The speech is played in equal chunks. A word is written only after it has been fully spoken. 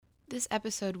This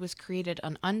episode was created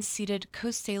on unceded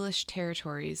Coast Salish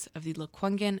territories of the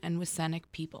Lekwungen and WSÁNEĆ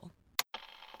people.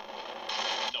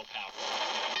 No power.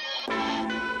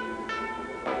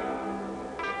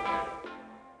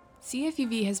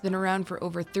 CFUV has been around for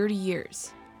over 30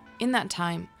 years. In that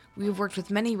time, we have worked with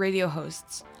many radio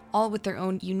hosts, all with their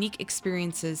own unique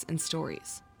experiences and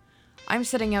stories. I'm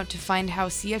setting out to find how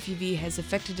CFUV has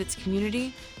affected its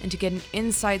community and to get an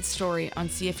inside story on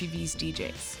CFUV's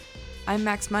DJs. I'm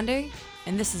Max Monday,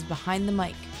 and this is Behind the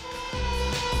Mic.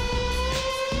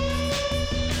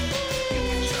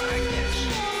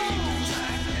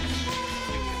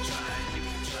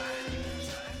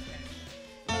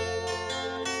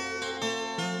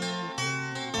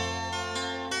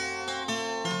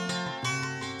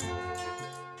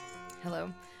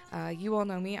 Hello. You all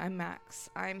know me. I'm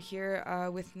Max. I'm here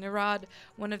with Nirad,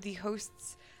 one of the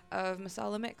hosts of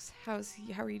Masala Mix. How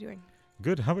are you doing?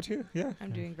 Good. How about you? Yeah.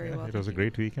 I'm doing very well. It was a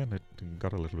great weekend. It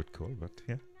got a little bit cold, but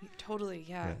yeah. Totally,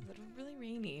 yeah. But really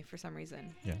rainy for some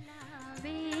reason. Yeah.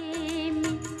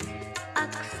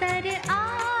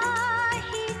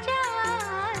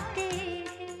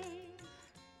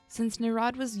 Since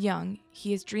Nirad was young,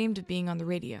 he has dreamed of being on the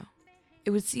radio.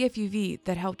 It was CFUV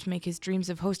that helped make his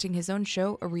dreams of hosting his own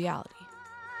show a reality.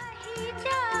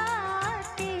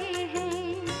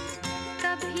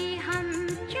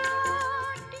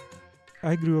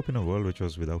 I grew up in a world which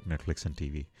was without Netflix and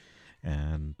TV,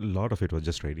 and a lot of it was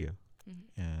just radio.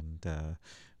 Mm-hmm. And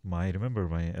I remember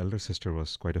my elder sister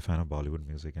was quite a fan of Bollywood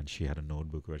music, and she had a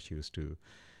notebook where she used to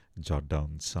jot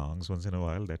down songs once in a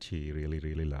while that she really,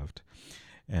 really loved.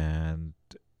 And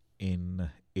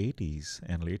in 80s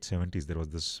and late 70s, there was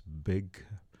this big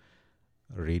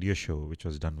radio show which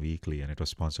was done weekly, and it was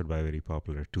sponsored by a very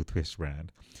popular toothpaste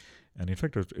brand. And in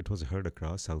fact, it was heard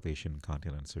across South Asian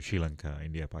continent, so Sri Lanka,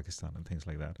 India, Pakistan, and things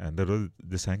like that. And there was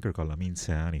this anchor called Amin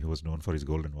Sayani, who was known for his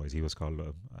golden voice. He was called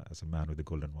as a man with a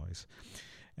golden voice.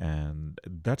 And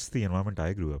that's the environment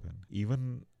I grew up in.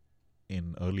 Even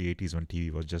in early 80s when TV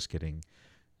was just getting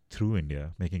through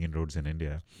India, making inroads in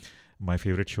India, my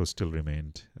favorite shows still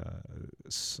remained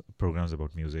programs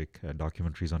about music,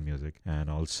 documentaries on music, and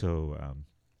also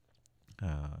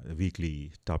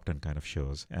weekly top 10 kind of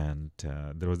shows. And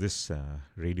there was this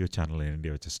radio channel in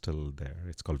India which is still there.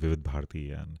 It's called Vivid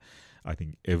Bharati, and I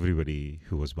think everybody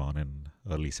who was born in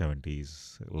early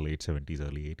 70s, late 70s,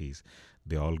 early 80s,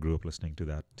 they all grew up listening to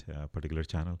that particular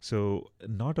channel. So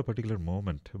not a particular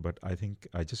moment, but I think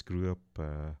I just grew up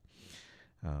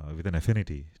with an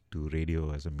affinity to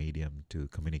radio as a medium to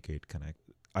communicate, connect.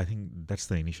 I think that's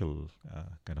the initial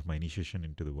kind of my initiation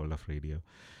into the world of radio.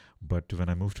 But when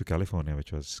I moved to California,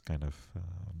 which was kind of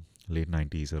late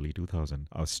 90s, early 2000,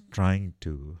 I was trying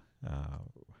to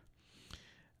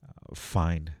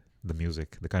find the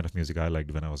music, the kind of music I liked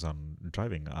when I was on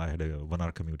driving. I had a 1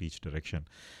 hour commute each direction,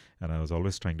 and I was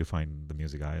always trying to find the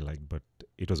music I liked, but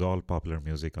it was all popular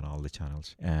music on all the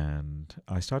channels. And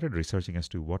I started researching as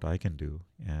to what I can do,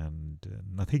 and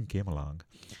nothing came along.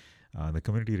 The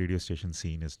community radio station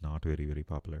scene is not very, very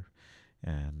popular.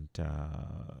 And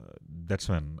that's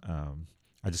when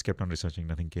I just kept on researching,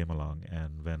 nothing came along.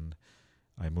 And when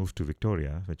I moved to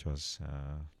Victoria, which was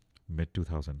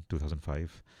mid-2000,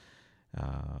 2005,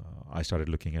 I started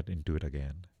looking into it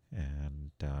again.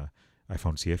 And I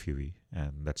found CFUV,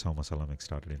 and that's how Masala Mix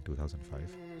started in 2005.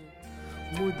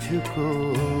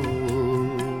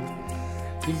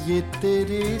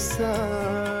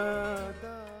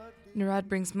 Nirad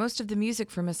brings most of the music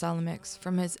for Masala Mix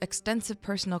from his extensive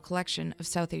personal collection of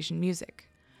South Asian music.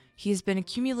 He has been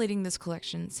accumulating this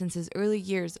collection since his early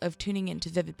years of tuning into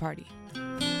Vivid Party.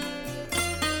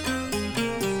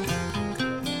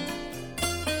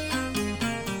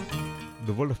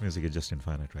 The world of music is just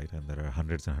infinite, right? And there are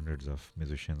hundreds and hundreds of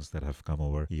musicians that have come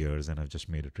over years and have just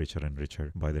made it richer and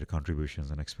richer by their contributions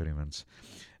and experiments.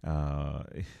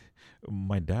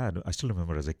 My dad, I still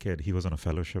remember as a kid, he was on a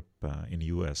fellowship in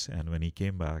US, and when he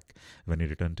came back, when he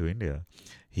returned to India,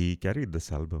 he carried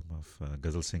this album of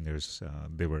ghazal singers.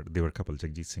 They were a couple,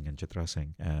 Jagjit Singh and Chitra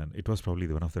Singh, and it was probably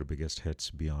one of their biggest hits,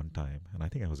 Beyond Time. And I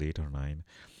think I was 8 or 9.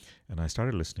 And I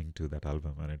started listening to that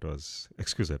album, and it was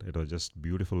exquisite. It was just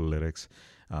beautiful lyrics,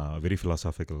 very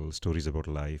philosophical, stories about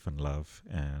life and love,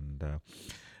 and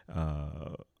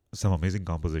some amazing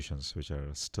compositions which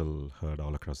are still heard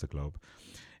all across the globe.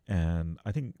 And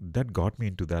I think that got me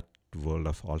into that world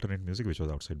of alternate music, which was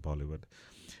outside Bollywood.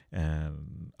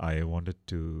 And I wanted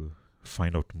to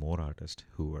find out more artists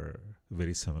who were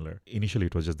very similar. Initially,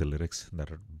 it was just the lyrics that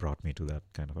brought me to that,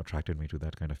 kind of attracted me to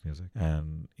that kind of music.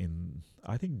 And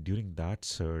I think during that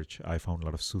search, I found a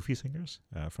lot of Sufi singers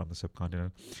from the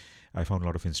subcontinent. I found a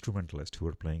lot of instrumentalists who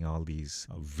were playing all these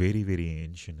very, very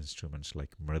ancient instruments like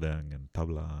mridang and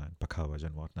tabla and pakhavaj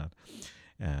and whatnot.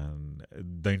 And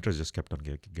the interest just kept on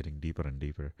getting deeper and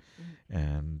deeper.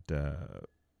 And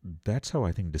that's how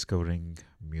I think discovering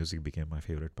music became my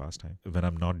favorite pastime. When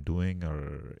I'm not doing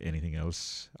or anything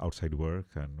else outside work,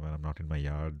 and when I'm not in my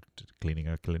yard cleaning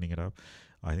it up,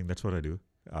 I think that's what I do.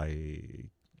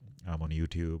 I'm on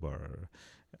YouTube or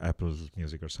Apple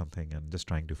Music or something, and just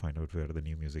trying to find out where the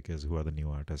new music is, who are the new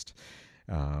artists.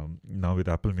 Now with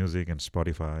Apple Music and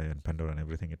Spotify and Pandora and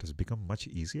everything, it has become much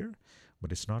easier,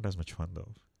 but it's not as much fun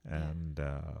though. And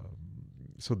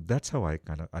so that's how I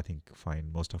think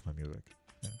find most of my music.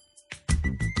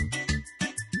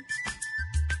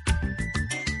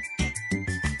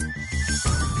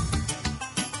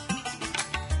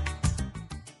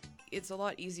 It's a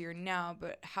lot easier now,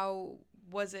 but how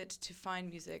was it to find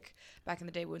music back in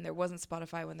the day when there wasn't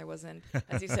Spotify, when there wasn't,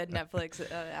 as you said, Netflix,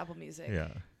 Apple Music? Yeah.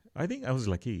 I think I was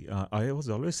lucky. I was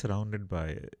always surrounded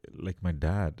by, like my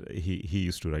dad, he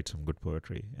used to write some good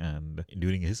poetry. And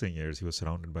during his years, he was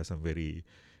surrounded by some very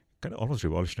kind of almost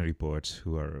revolutionary poets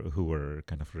who were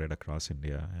kind of read across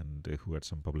India and who had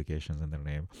some publications in their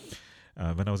name.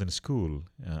 When I was in school,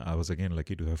 I was again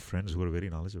lucky to have friends who were very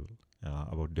knowledgeable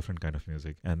about different kind of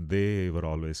music. And they were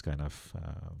always kind of...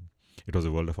 it was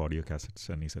a world of audio cassettes,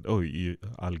 and he said,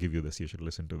 I'll give you this, you should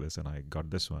listen to this, and I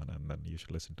got this one, and then you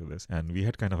should listen to this. And we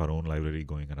had kind of our own library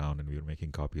going around, and we were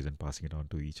making copies and passing it on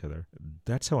to each other.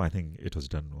 That's how I think it was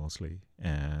done mostly.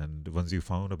 And once you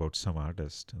found about some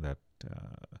artist that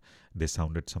they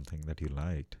sounded something that you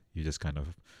liked, you just kind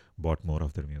of bought more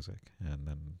of their music, and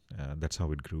then that's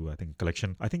how it grew.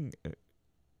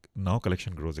 Now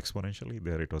collection grows exponentially.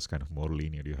 There it was kind of more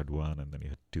linear. You had one, and then you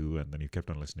had two, and then you kept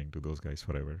on listening to those guys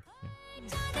forever.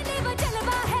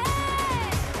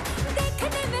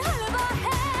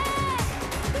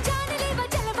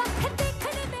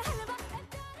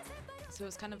 So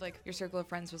it's kind of like your circle of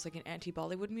friends was like an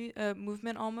anti-Bollywood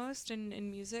movement almost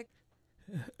in music?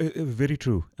 Very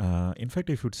true. In fact,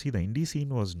 if you'd see, the indie scene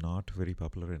was not very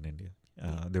popular in India.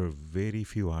 There were very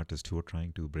few artists who were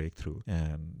trying to break through.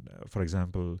 And for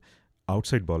example,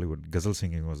 outside Bollywood, ghazal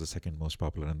singing was the second most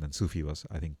popular, and then Sufi was,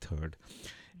 I think, third.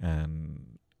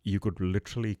 And you could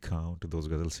literally count those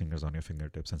ghazal singers on your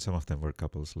fingertips. And some of them were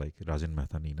couples like Rajan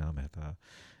Mehta, Neena Mehta,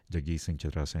 Jaggeet Singh,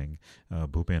 Chitra Singh,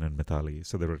 Bhupen and Mithali.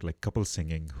 So there were like couples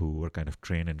singing who were kind of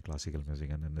trained in classical music,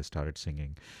 and then they started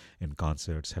singing in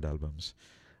concerts, had albums.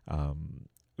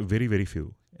 Very, very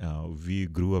few. We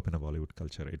grew up in a Bollywood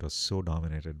culture. It was so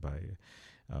dominated by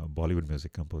Bollywood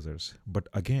music composers. But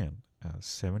again,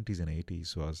 70s and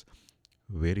 80s was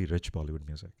very rich Bollywood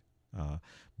music.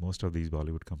 Most of these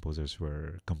Bollywood composers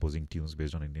were composing tunes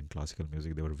based on Indian classical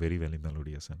music. They were very, very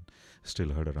melodious and still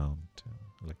heard around.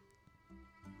 Like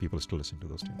people still listen to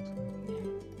those tunes.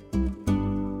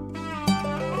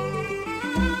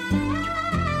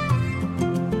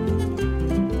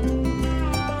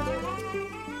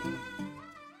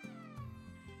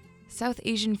 South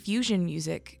Asian fusion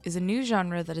music is a new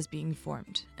genre that is being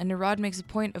formed, and Nirad makes a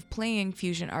point of playing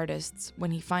fusion artists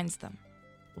when he finds them.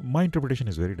 My interpretation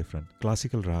is very different.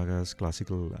 Classical ragas,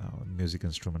 classical music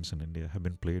instruments in India have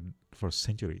been played for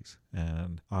centuries,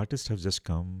 and artists have just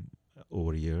come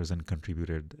over years and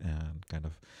contributed and kind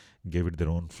of gave it their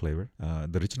own flavor.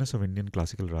 The richness of Indian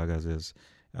classical ragas is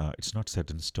it's not set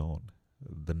in stone.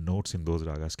 The notes in those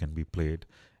ragas can be played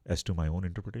as to my own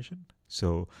interpretation.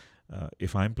 So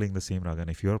if I'm playing the same raga and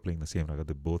if you're playing the same raga,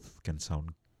 they both can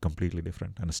sound completely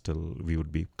different, and still we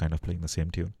would be kind of playing the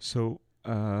same tune. So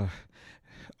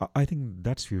I think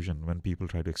that's fusion, when people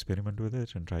try to experiment with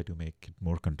it and try to make it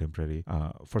more contemporary.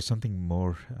 For something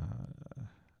more,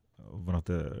 one of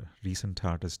the recent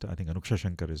artists, I think Anuksha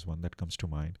Shankar is one that comes to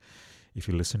mind. If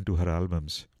you listen to her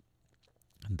albums,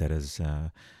 there is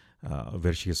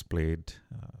where she has played,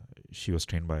 she was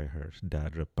trained by her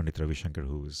dad, Pandit Ravi Shankar,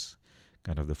 who is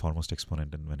kind of the foremost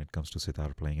exponent when it comes to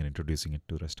sitar playing and introducing it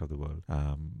to the rest of the world.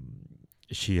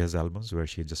 She has albums where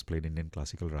she just played Indian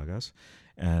classical ragas.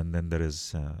 And then there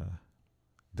is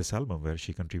this album where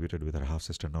she contributed with her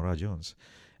half-sister Nora Jones.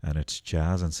 And it's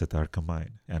jazz and sitar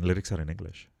combined. And lyrics are in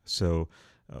English. So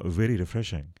very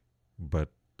refreshing.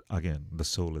 But again, the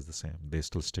soul is the same. They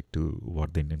still stick to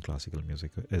what the Indian classical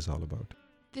music is all about.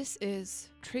 This is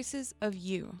Traces of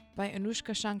You by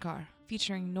Anushka Shankar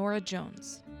featuring Nora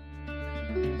Jones.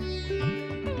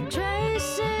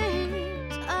 Traces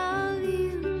of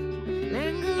you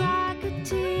linger like a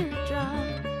teardrop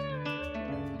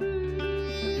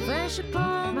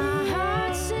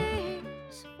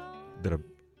There are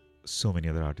so many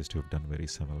other artists who have done very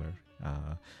similar.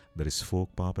 There is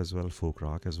folk pop as well, folk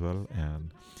rock as well,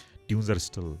 and tunes are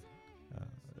still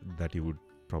that you would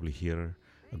probably hear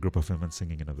a group of women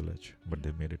singing in a village, but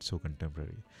they made it so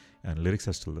contemporary, and lyrics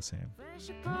are still the same.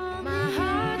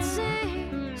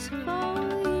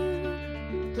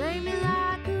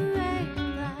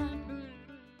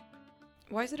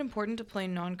 Why is it important to play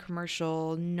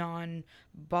non-commercial,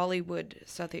 non-Bollywood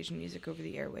South Asian music over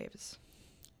the airwaves?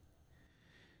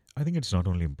 I think it's not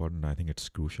only important, I think it's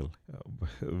crucial.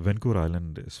 Vancouver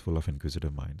Island is full of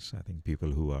inquisitive minds. I think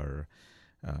people who are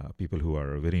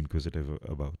very inquisitive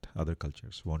about other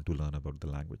cultures, want to learn about the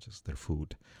languages, their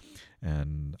food,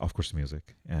 and of course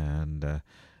music. And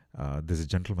there's a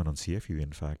gentleman on CFUV,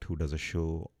 in fact, who does a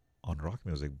show on rock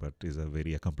music, but is a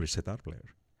very accomplished sitar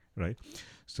player, right?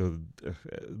 So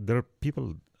there are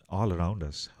people all around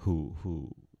us who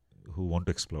want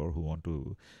to explore, who want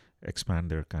to expand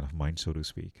their kind of mind, so to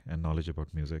speak, and knowledge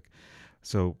about music.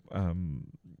 So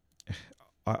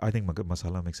I think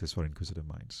Masala mixes for inquisitive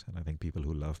minds, and I think people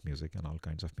who love music and all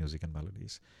kinds of music and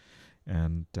melodies.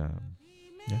 And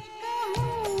yeah.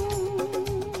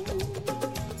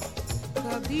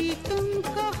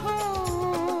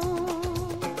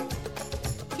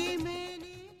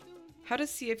 How does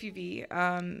CFUV,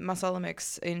 Masala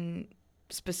Mix in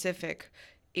specific,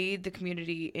 aid the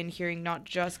community in hearing not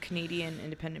just Canadian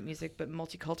independent music, but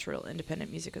multicultural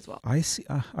independent music as well? I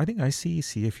think I see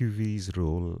CFUV's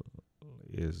role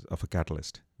is of a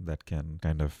catalyst that can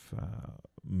kind of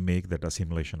make that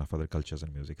assimilation of other cultures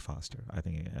and music faster. I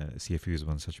think CFUV is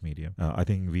one such medium. I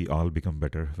think we all become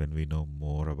better when we know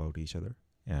more about each other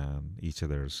and each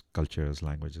other's cultures,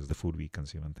 languages, the food we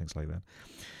consume, and things like that.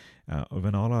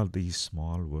 When all of these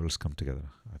small worlds come together,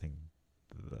 I think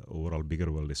the overall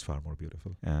bigger world is far more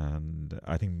beautiful. And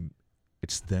I think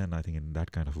it's then, I think in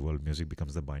that kind of world, music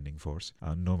becomes the binding force.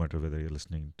 No matter whether you're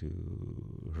listening to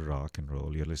rock and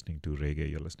roll, you're listening to reggae,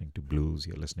 you're listening to blues,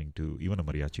 you're listening to even a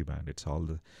mariachi band, it's all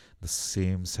the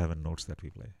same 7 notes that we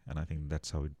play. And I think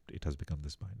that's how it has become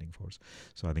this binding force.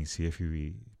 So I think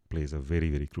CFUV plays a very,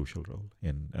 very crucial role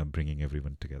in bringing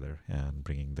everyone together and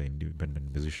bringing the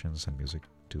independent musicians and music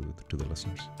to the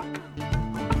listeners.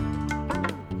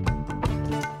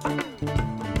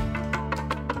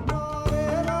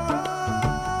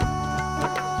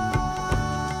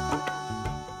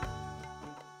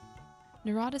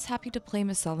 Nirad is happy to play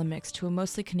Masala Mix to a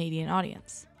mostly Canadian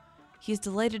audience. He is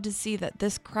delighted to see that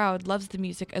this crowd loves the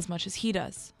music as much as he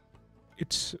does.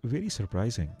 It's very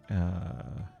surprising,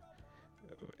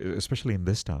 especially in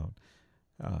this town.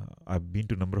 I've been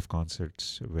to a number of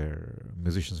concerts where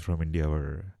musicians from India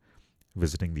were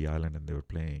visiting the island and they were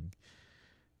playing.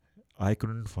 I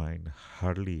couldn't find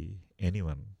hardly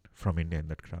anyone from India in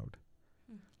that crowd.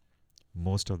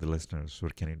 Most of the listeners were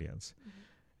Canadians.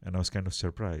 And I was kind of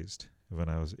surprised when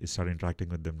I started interacting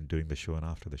with them during the show and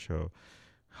after the show,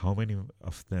 how many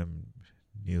of them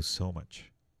knew so much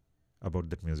about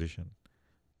that musician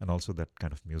and also that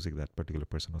kind of music that particular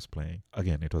person was playing.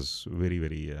 Again, it was very,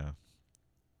 very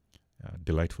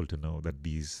delightful to know that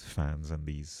these fans and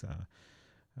these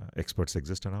experts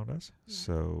exist around us. Yeah.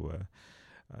 So,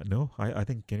 no, I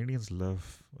think Canadians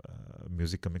love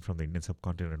music coming from the Indian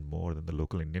subcontinent more than the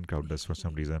local Indian crowd does for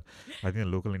some reason. I think the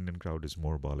local Indian crowd is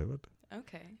more Bollywood.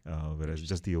 Okay. Whereas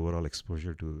just the overall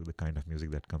exposure to the kind of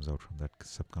music that comes out from that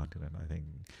subcontinent, I think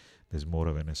there's more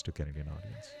awareness to Canadian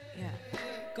audience. Yeah.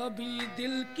 कभी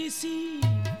दिल किसी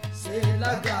से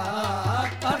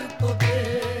लगा कर तो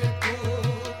देखो.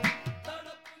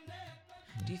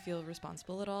 Do you feel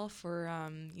responsible at all for,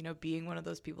 being one of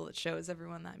those people that shows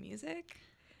everyone that music?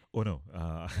 Oh no,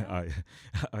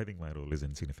 I think my role is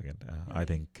insignificant. I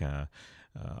think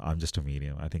I'm just a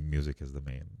medium. I think music is the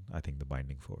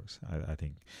binding force. I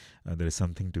think there is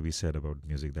something to be said about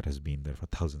music that has been there for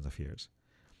thousands of years.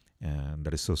 And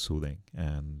that is so soothing.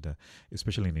 And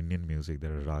especially in Indian music,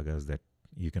 there are ragas that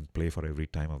you can play for every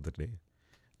time of the day.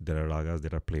 There are ragas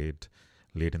that are played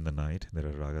late in the night. There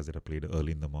are ragas that are played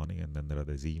early in the morning. And then there are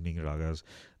these evening ragas.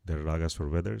 There are ragas for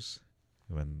weathers.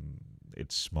 When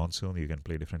it's monsoon, you can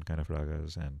play different kind of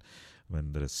ragas. And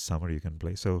when there is summer, you can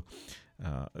play. So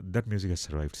that music has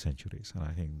survived centuries. And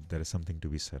I think there is something to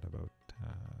be said about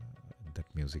that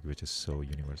music, which is so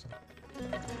universal.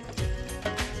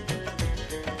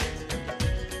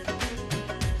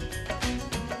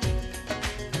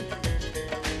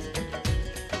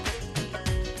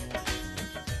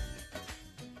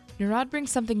 Nirad brings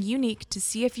something unique to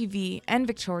CFUV and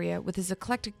Victoria with his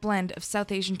eclectic blend of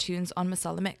South Asian tunes on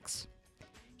Masala Mix.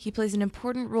 He plays an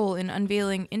important role in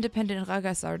unveiling independent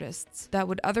ragas artists that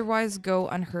would otherwise go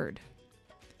unheard.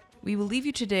 We will leave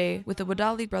you today with the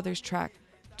Wadali brothers track,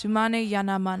 Tumane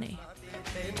Yana Mane.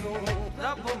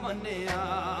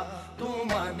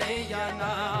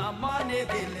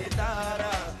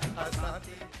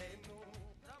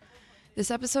 This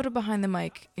episode of Behind the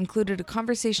Mic included a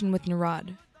conversation with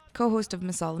Nirad, co-host of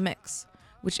Masala Mix,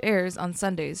 which airs on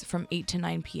Sundays from 8 to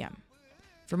 9 p.m.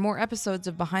 For more episodes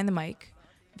of Behind the Mic,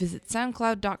 visit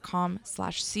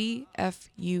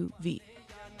soundcloud.com/CFUV.